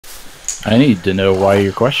I need to know why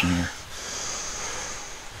you're questioning her.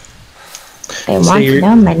 They want to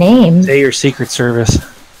know my name. Say your Secret Service,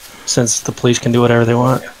 since the police can do whatever they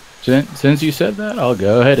want. Since you said that, I'll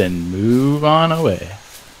go ahead and move on away.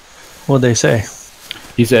 What'd they say?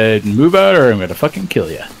 He said, move out or I'm gonna fucking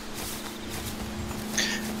kill you.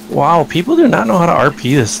 Wow, people do not know how to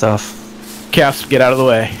RP this stuff. Cass, get out of the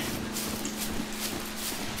way.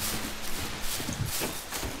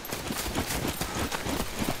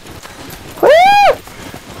 Woo!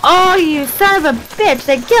 Oh, you son of a bitch!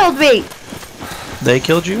 They killed me! They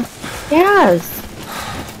killed you? Yes.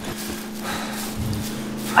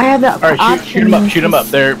 I have the Alright, option shoot him up, shoot him up.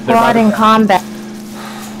 They're squad in combat.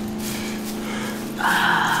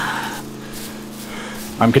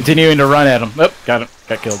 I'm continuing to run at him. Oh, got him.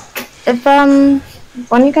 Got killed. If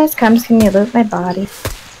one of you guys comes, can you loot my body?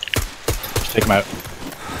 Just take him out.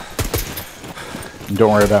 And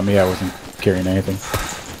don't worry about me, I wasn't carrying anything.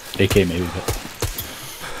 AK maybe, but...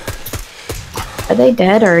 Are they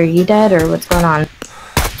dead, or are you dead, or what's going on?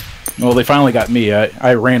 Well, they finally got me.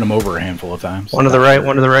 I ran them over a handful of times. One to the right,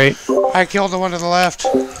 one to the right. I killed the one to the left.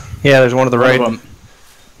 Yeah, there's one to the right. One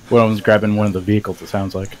of them's grabbing one of the vehicles, it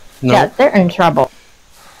sounds like. No. Yeah, they're in trouble.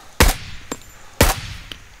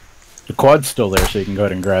 The quad's still there, so you can go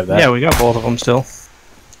ahead and grab that. Yeah, we got both of them still.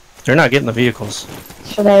 They're not getting the vehicles.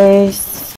 Should I